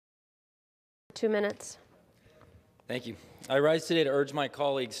2 minutes. Thank you. I rise today to urge my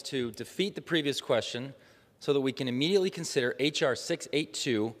colleagues to defeat the previous question so that we can immediately consider H.R.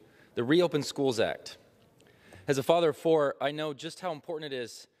 682, the Reopen Schools Act. As a father of 4, I know just how important it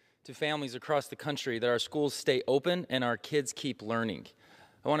is to families across the country that our schools stay open and our kids keep learning.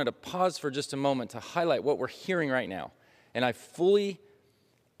 I wanted to pause for just a moment to highlight what we're hearing right now. And I fully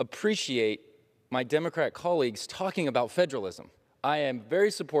appreciate my Democrat colleagues talking about federalism. I am very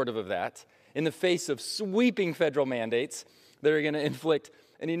supportive of that in the face of sweeping federal mandates that are going to inflict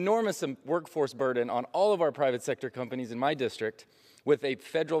an enormous workforce burden on all of our private sector companies in my district with a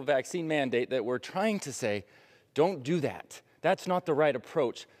federal vaccine mandate that we're trying to say, don't do that. That's not the right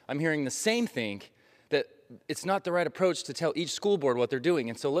approach. I'm hearing the same thing, that it's not the right approach to tell each school board what they're doing.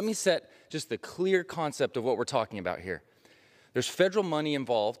 And so let me set just the clear concept of what we're talking about here. There's federal money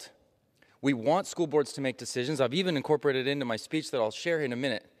involved. We want school boards to make decisions. I've even incorporated it into my speech that I'll share in a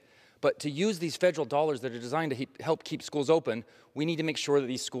minute. But to use these federal dollars that are designed to help keep schools open, we need to make sure that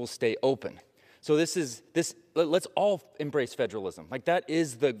these schools stay open. So let's all embrace federalism. Like that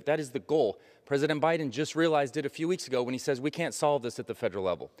is the goal. President Biden just realized it a few weeks ago when he says we can't solve this at the federal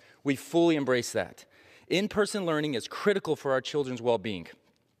level. We fully embrace that. In-person learning is critical for our children's well-being.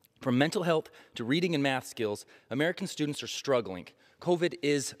 From mental health to reading and math skills, American students are struggling. COVID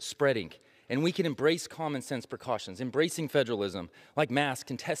is spreading. And we can embrace common sense precautions, embracing federalism, like masks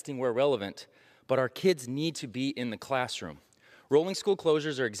and testing where relevant, but our kids need to be in the classroom. Rolling school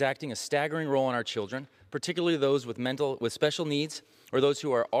closures are exacting a staggering role on our children, particularly those with special needs or those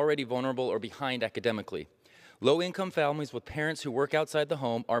who are already vulnerable or behind academically. Low-income families with parents who work outside the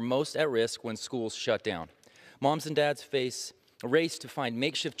home are most at risk when schools shut down. Moms and dads face a race to find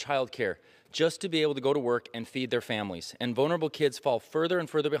makeshift childcare just to be able to go to work and feed their families, and vulnerable kids fall further and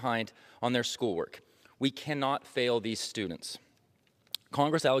further behind on their schoolwork. We cannot fail these students.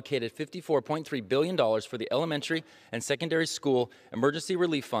 Congress allocated $54.3 billion for the Elementary and Secondary School Emergency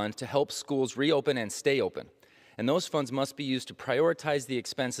Relief Fund to help schools reopen and stay open. And those funds must be used to prioritize the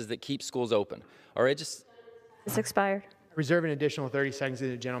expenses that keep schools open. It's expired. Reserve an additional 30 seconds to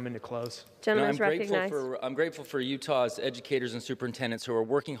the gentleman to close. Gentleman is recognized. I'm grateful for Utah's educators and superintendents who are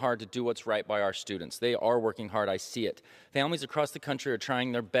working hard to do what's right by our students. They are working hard. I see it. Families across the country are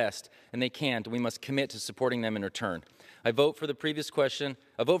trying their best, and they can't. We must commit to supporting them in return. A vote for the previous question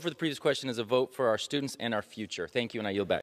is a vote for our students and our future. Thank you, and I yield back.